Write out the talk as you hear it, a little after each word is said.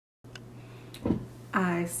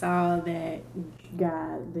I saw that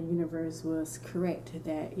God, the universe, was correct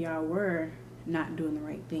that y'all were not doing the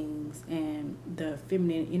right things, and the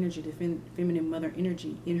feminine energy, the feminine mother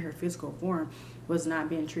energy in her physical form was not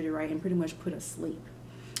being treated right and pretty much put asleep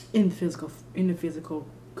in the physical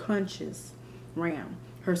conscious realm.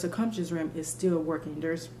 Her subconscious realm is still working.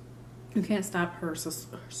 You can't stop her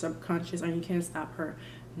subconscious, and you can't stop her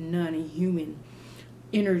non-human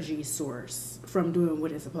energy source from doing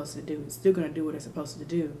what it's supposed to do. It's still going to do what it's supposed to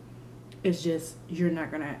do. It's just you're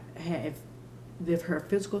not going to have, if her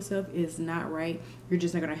physical self is not right, you're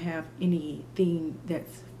just not going to have anything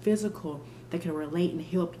that's physical that can relate and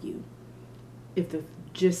help you. If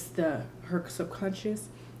the her subconscious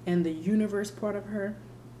and the universe part of her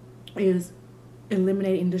is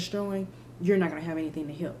eliminating and destroying, you're not going to have anything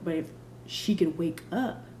to help. But if she can wake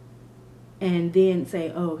up and then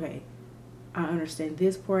say, oh, okay, I understand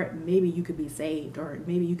this part, maybe you could be saved or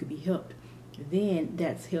maybe you could be helped, then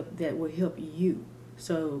that will help you.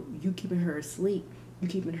 So you keeping her asleep, you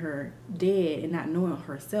keeping her dead and not knowing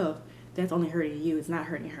herself, that's only hurting you, it's not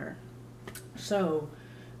hurting her. So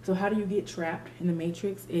how do you get trapped in the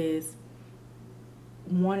matrix is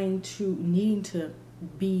needing to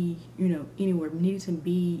be, needing to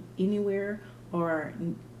be anywhere, or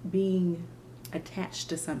being attached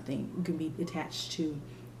to something. You can be attached to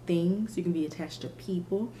things, you can be attached to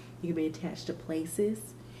people, you can be attached to places,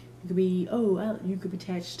 you could be you could be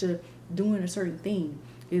attached to doing a certain thing.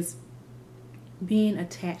 Is being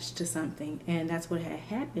attached to something, and that's what had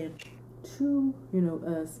happened to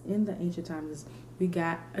us in the ancient times. Is we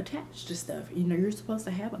got attached to stuff. You're supposed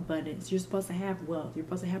to have abundance, you're supposed to have wealth, you're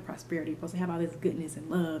supposed to have prosperity, you're supposed to have all this goodness and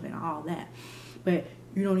love and all that, but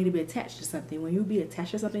you don't need to be attached to something. When you be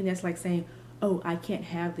attached to something, that's like saying, oh, I can't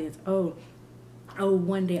have this,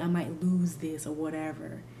 one day I might lose this or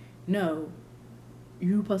whatever. No,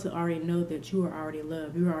 you're supposed to already know that you are already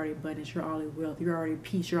loved, you're already abundance, you're already wealth, you're already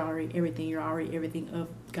peace, you're already everything of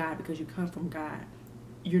God because you come from God.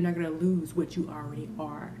 You're not going to lose what you already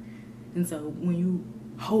are. And so when you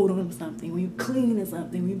hold on to something, when you cling to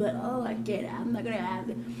something, when you be like, oh, I can't, I'm not going to have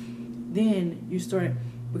it, then you start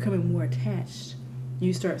becoming more attached.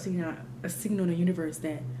 You start seeing a signal in the universe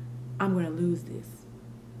that I'm going to lose this.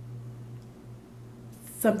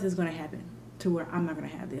 Something's going to happen to where I'm not going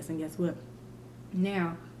to have this. And guess what?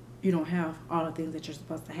 Now you don't have all the things that you're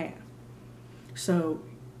supposed to have. So,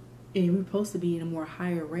 and we're supposed to be in a more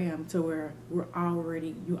higher realm to where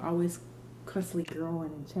you always constantly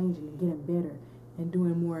growing and changing and getting better and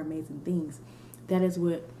doing more amazing things. That is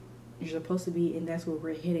what you're supposed to be, and that's what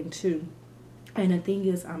we're heading to. And the thing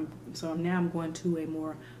is, I'm going to a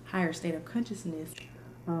more higher state of consciousness,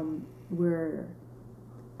 where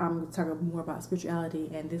I'm talking more about spirituality,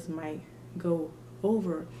 and this might go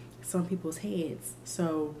over some people's heads.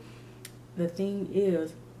 So the thing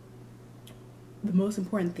is, the most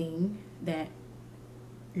important thing that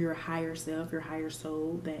your higher self, your higher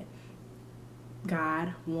soul, that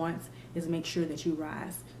God wants is make sure that you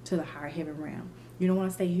rise to the higher heaven realm. You don't want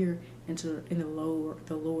to stay here in the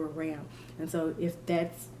lower realm. And so if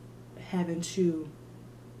that's having to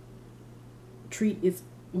treat its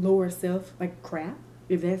lower self like crap,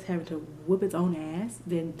 if that's having to whoop its own ass,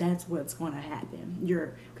 then that's what's going to happen.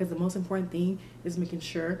 Because the most important thing is making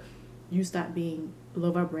sure you stop being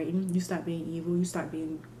low vibrating, you stop being evil, you stop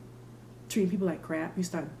treating people like crap, you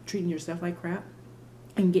stop treating yourself like crap,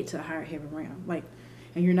 and get to the higher heaven realm.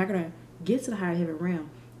 And you're not gonna get to the higher heaven realm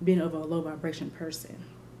being of a low vibration person.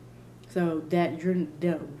 So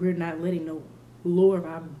we're not letting no low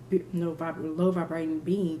vibrating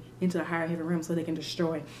being into the higher heaven realm so they can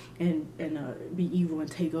destroy and be evil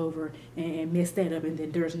and take over and mess that up, and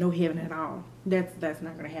then there's no heaven at all. That's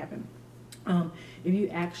not gonna happen. If you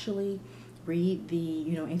actually read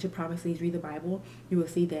the ancient prophecies, read the Bible, you will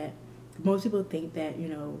see that most people think that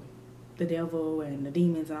the devil and the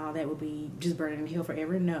demons and all that will be just burning in hell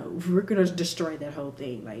forever. No, we're gonna destroy that whole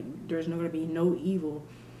thing. Like, there's not gonna be no evil.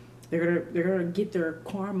 They're gonna get their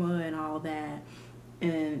karma and all that,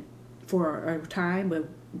 and for a time, but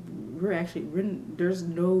there's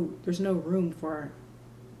no room for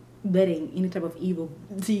letting any type of evil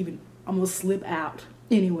to even almost slip out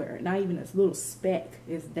anywhere. Not even a little speck.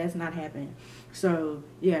 That's not happening. So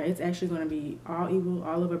yeah, it's actually going to be all evil,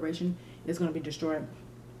 all of vibration is going to be destroyed.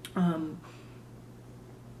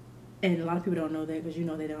 And a lot of people don't know that because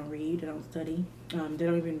they don't read, they don't study, they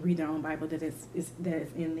don't even read their own Bible that it's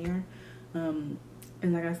in there. And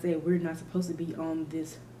like I said, we're not supposed to be on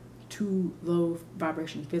this too low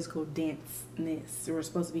vibration physical denseness. We're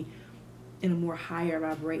supposed to be in a more higher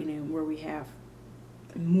vibrating where we have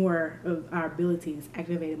more of our abilities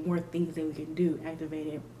activated, more things that we can do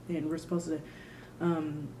activated, and we're supposed to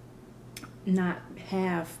not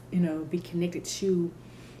have, be connected to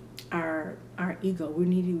our ego.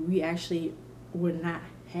 We actually would not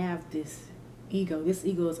have this ego. This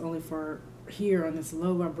ego is only for here on this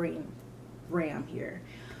low vibrating ram here.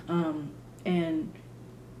 And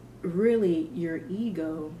really your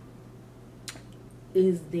ego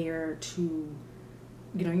is there to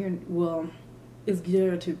get on your, is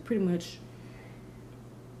there to pretty much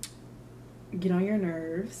get on your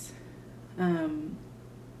nerves.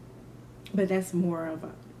 But that's more of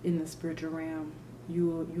in the spiritual realm.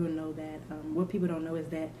 You'll know that. What people don't know is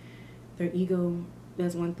that their ego,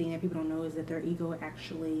 that's one thing that people don't know, is that their ego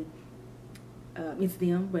actually, it's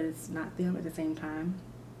them, but it's not them at the same time.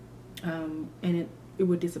 And it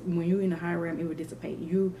would when you're in the higher realm, it would dissipate.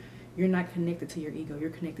 You're not connected to your ego.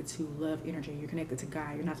 You're connected to love energy. You're connected to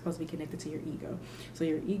God. You're not supposed to be connected to your ego. So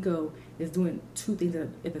your ego is doing two things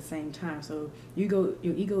at the same time. So your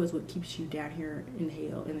ego is what keeps you down here in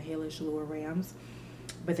the hellish lower realms.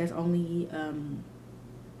 But that's only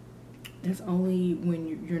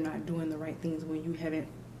when you're not doing the right things, when you haven't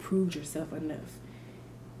proved yourself enough.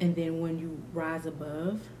 And then when you rise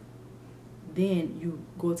above, then you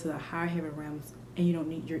go to the higher heaven realms, and you don't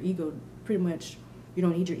need your ego. Pretty much, you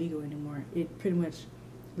don't need your ego anymore. It pretty much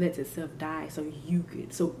lets itself die, so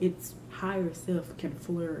its higher self can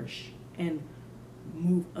flourish and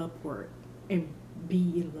move upward and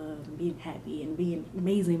be in love and being happy and being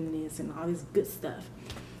amazingness and all this good stuff.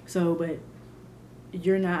 So, but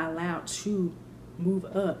you're not allowed to move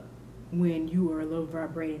up when you are low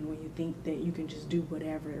vibrating, when you think that you can just do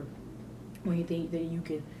whatever, when you think that you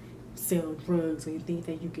can sell drugs, when you think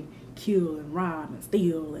that you can kill and rob and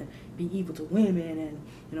steal and be evil to women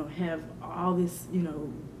and have all this,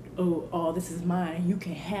 oh, this is mine, you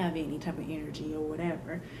can have any type of energy or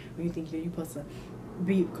whatever, when you think that you're supposed to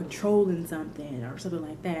be controlling something or something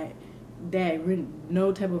like that,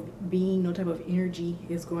 no type of being, no type of energy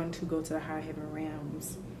is going to go to the higher heaven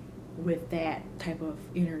realms with that type of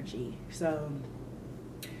energy. So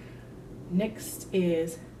next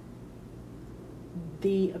is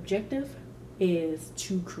the objective is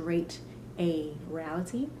to create a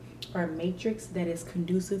reality or a matrix that is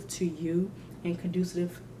conducive to you and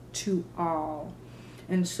conducive to all.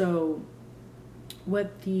 And so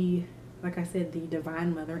like I said, the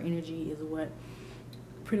divine mother energy is what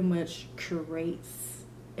pretty much creates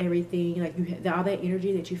everything. Like all that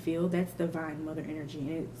energy that you feel, that's divine mother energy,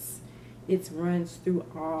 and it runs through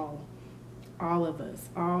all of us.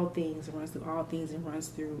 All things, it runs through all things, and runs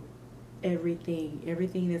through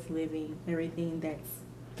everything that's living, everything that's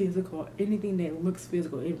physical, anything that looks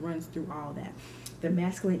physical, it runs through all that. The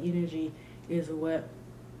masculine energy is what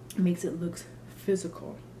makes it look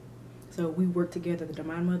physical. So we work together, the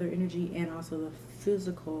divine mother energy and also the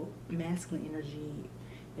physical masculine energy,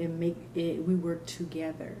 we work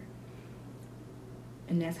together,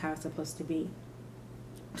 and that's how it's supposed to be.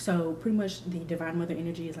 So pretty much the divine mother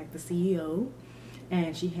energy is like the CEO,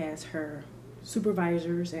 and she has her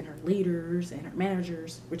supervisors and her leaders and her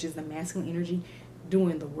managers, which is the masculine energy,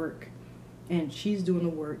 doing the work. And she's doing the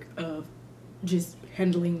work of just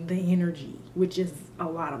handling the energy, which is a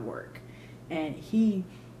lot of work. And he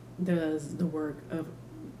does the work of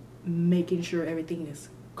making sure everything is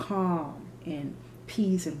calm and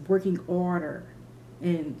peace and working order,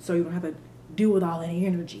 and so you don't have to deal with all that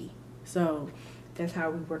energy. So that's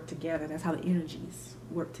how we work together. That's how the energies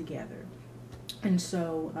work together. And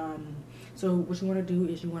so so what you want to do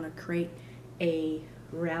is you want to create a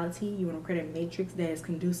reality. You want to create a matrix that is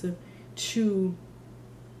conducive to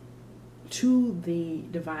the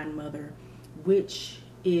divine mother, which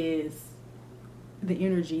is the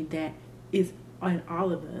energy that is on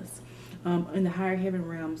all of us. In the higher heaven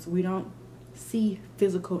realms, we don't see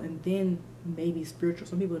physical and then maybe spiritual.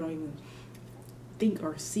 Some people don't even think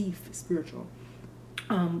or see spiritual.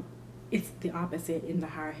 It's the opposite in the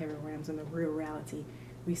higher heaven realms. In the real reality,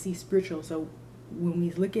 we see spiritual. So when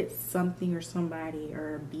we look at something or somebody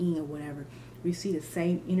or a being or whatever, we see the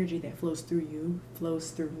same energy that flows through you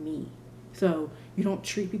flows through me. So you don't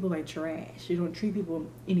treat people like trash. You don't treat people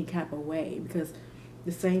any type of way, because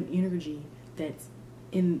the same energy that's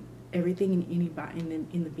in everything, in anybody,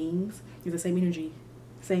 in the beings, is the same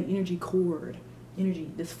energy cord,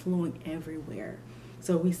 energy that's flowing everywhere.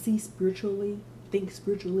 So we see spiritually, think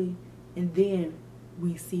spiritually, and then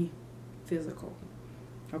we see physical.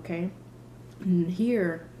 Okay? And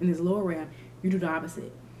here in this lower realm, you do the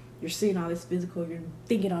opposite. You're seeing all this physical, you're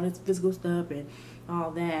thinking all this physical stuff and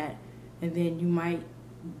all that, and then you might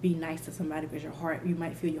be nice to somebody because you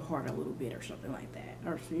might feel your heart a little bit or something like that,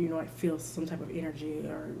 or like feel some type of energy,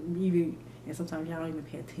 or even, and sometimes y'all don't even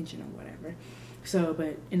pay attention or whatever. So,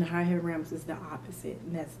 but in the higher heaven realms, it's the opposite,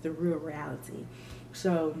 and that's the real reality.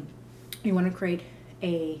 So, you want to create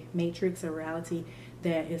a matrix, a reality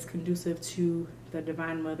that is conducive to the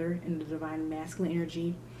divine mother and the divine masculine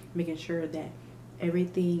energy, making sure that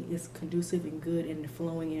everything is conducive and good and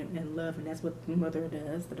flowing in love, and that's what the mother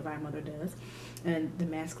does, the divine mother does. And the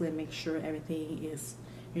masculine makes sure everything is,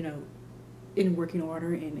 you know, in working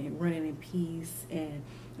order and running in peace and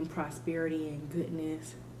prosperity and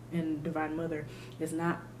goodness. And divine mother is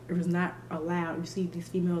not allowed. You see these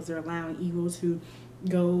females are allowing evil to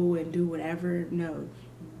go and do whatever. No,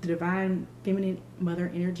 the divine feminine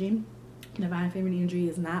mother energy, divine feminine energy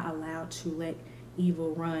is not allowed to let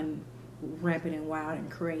evil run rampant and wild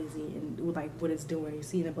and crazy and like what it's doing. You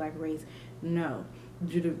see the black race. No,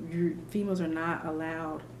 your females are not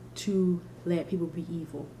allowed to let people be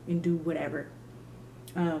evil and do whatever.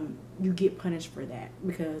 You get punished for that,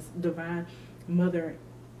 because divine mother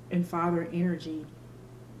and father energy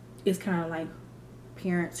is kind of like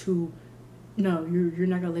parents who, no, you're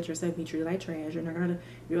not gonna let yourself be treated like trash. You're not gonna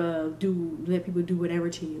let people do whatever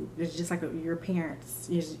to you. It's just like your parents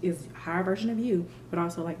is a higher version of you, but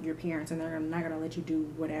also like your parents, and they're not gonna let you do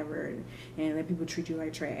whatever and let people treat you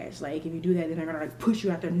like trash. Like if you do that, then they're gonna like push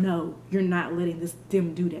you out there. No, you're not letting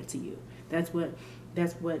them do that to you. That's what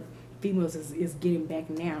females is getting back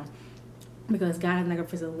now. Because God is not gonna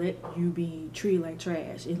let you be treated like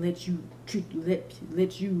trash. It lets you let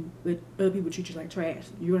other people treat you like trash.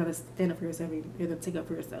 You're gonna stand up for yourself. You're gonna take up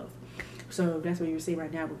for yourself. So that's what you're seeing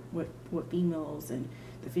right now with females and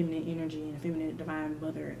the feminine energy and the feminine divine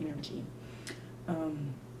mother energy.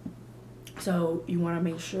 So you want to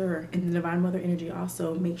make sure, and the divine mother energy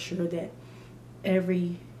also make sure that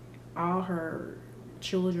all her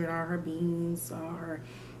children, all her beings, all her,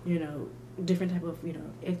 you know, different type of, you know,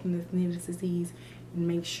 ethnicities, and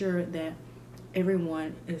make sure that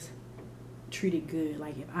everyone is treated good.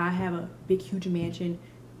 Like if I have a big huge mansion,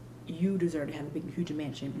 you deserve to have a big huge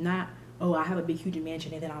mansion. Not, oh, I have a big huge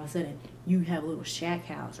mansion and then all of a sudden you have a little shack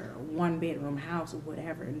house or a 1-bedroom house or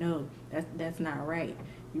whatever. No, that's not right.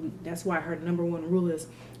 That's why her number one rule is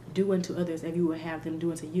do unto others as you would have them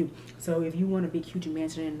do unto you. So if you want a big huge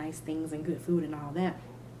mansion and nice things and good food and all that,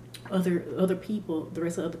 other people, the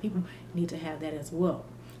rest of other people need to have that as well.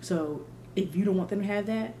 So if you don't want them to have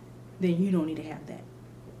that, then you don't need to have that.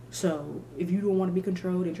 So if you don't want to be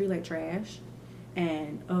controlled and treated like trash,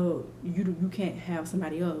 and you can't have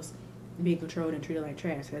somebody else being controlled and treated like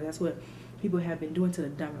trash. So that's what people have been doing to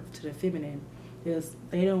the feminine, is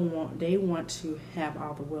they want to have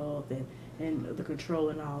all the wealth and the control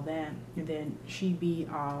and all that, and then she be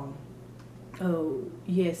all, oh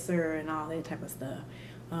yes sir, and all that type of stuff.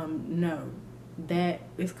 No, that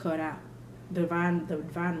is cut out. The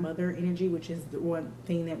divine mother energy, which is the one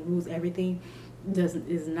thing that rules everything, has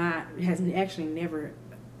actually never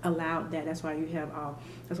allowed that. That's why you kept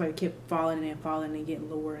falling and getting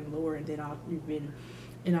lower and lower, and then you've been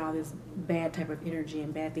in all this bad type of energy,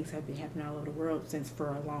 and bad things have been happening all over the world since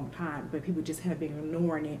for a long time. But people just have been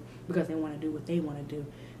ignoring it because they want to do what they want to do,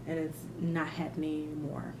 and it's not happening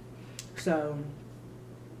anymore. So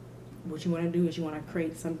what you want to do is you want to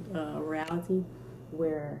create some reality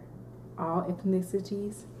where all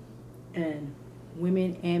ethnicities and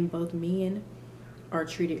women and both men are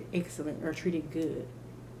treated excellent, or treated good.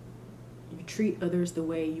 You treat others the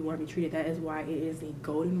way you want to be treated. That is why it is a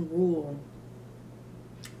golden rule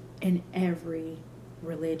in every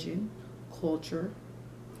religion, culture,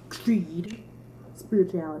 creed,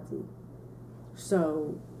 spirituality.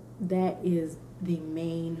 So that is the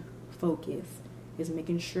main focus, is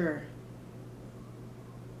making sure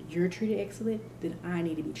you're treated excellent, then I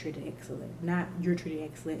need to be treated excellent. Not you're treated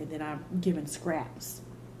excellent and then I'm given scraps.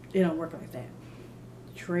 It don't work like that.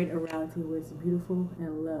 Create a reality where it's beautiful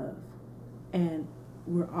and love, and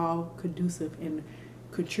we're all conducive in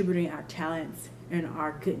contributing our talents and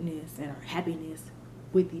our goodness and our happiness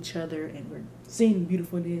with each other, and we're seeing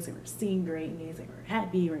beautifulness and we're seeing greatness and we're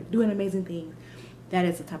happy, we're doing amazing things. That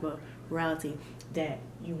is the type of reality that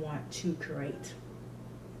you want to create.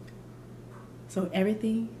 So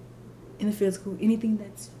everything in the physical, anything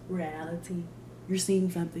that's reality, you're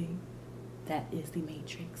seeing something, that is the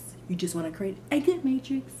matrix. You just want to create a good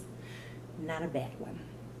matrix, not a bad one.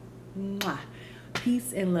 Mwah.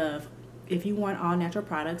 Peace and love. If you want all natural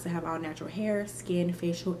products, I have all natural hair, skin,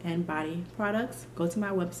 facial, and body products. Go to my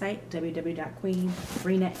website,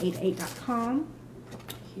 www.queenrena88.com.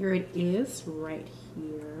 Here it is, right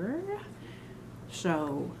here.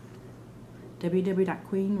 So,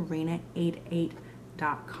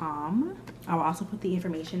 www.queenrena88.com. I will also put the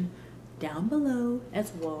information down below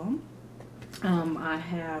as well. I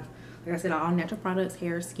have Like I said, all natural products,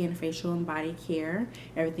 hair, skin, facial, and body care.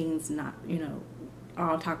 Everything's not,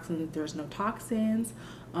 all toxins. There's no toxins.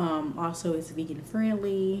 Also, it's vegan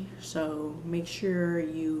friendly. So make sure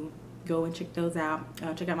you go and check those out.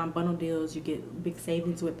 Check out my bundle deals. You get big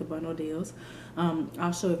savings with the bundle deals.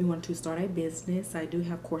 Also, if you want to start a business, I do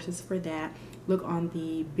have courses for that. Look on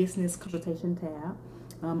the business consultation tab.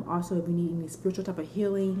 Also, if you need any spiritual type of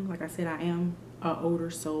healing, like I said, I am an older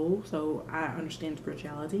soul, so I understand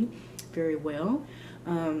spirituality very well.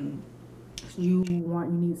 You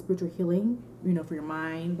need spiritual healing, for your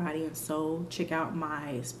mind, body, and soul. Check out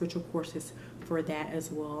my spiritual courses for that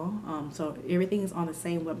as well. So everything is on the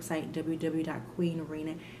same website,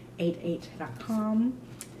 www.queenarena88.com.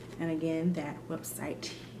 And again, that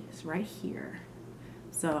website is right here.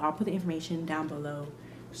 So I'll put the information down below.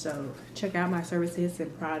 So check out my services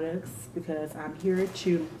and products, because I'm here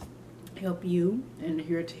to help you and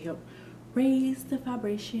here to help raise the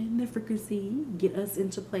vibration, the frequency, get us in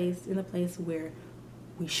a place where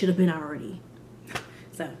we should have been already.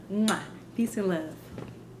 So, peace and love.